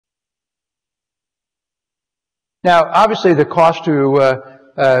Now, obviously, the cost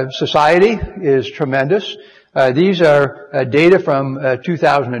to society is tremendous. These are data from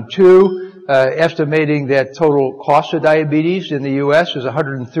 2002, estimating that total cost of diabetes in the U.S. is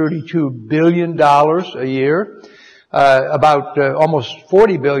 $132 billion a year. About almost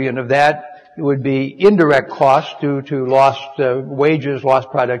 $40 billion of that would be indirect costs due to lost wages, lost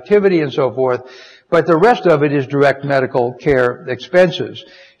productivity, and so forth. But the rest of it is direct medical care expenses.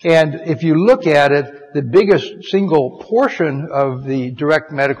 And if you look at it, the biggest single portion of the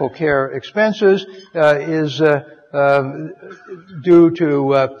direct medical care expenses is due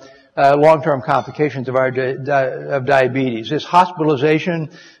to long-term complications of diabetes. It's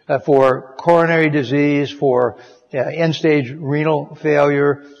hospitalization for coronary disease, for end-stage renal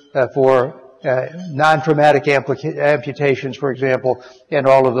failure, for non-traumatic amputations, for example, and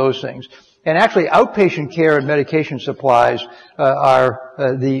all of those things. And actually, outpatient care and medication supplies are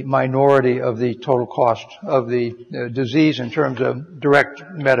the minority of the total cost of the disease in terms of direct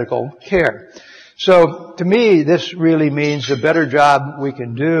medical care. So, to me, this really means a better job we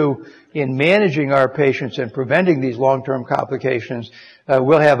can do in managing our patients and preventing these long-term complications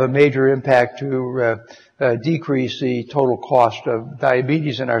will have a major impact to decrease the total cost of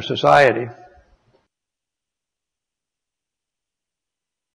diabetes in our society.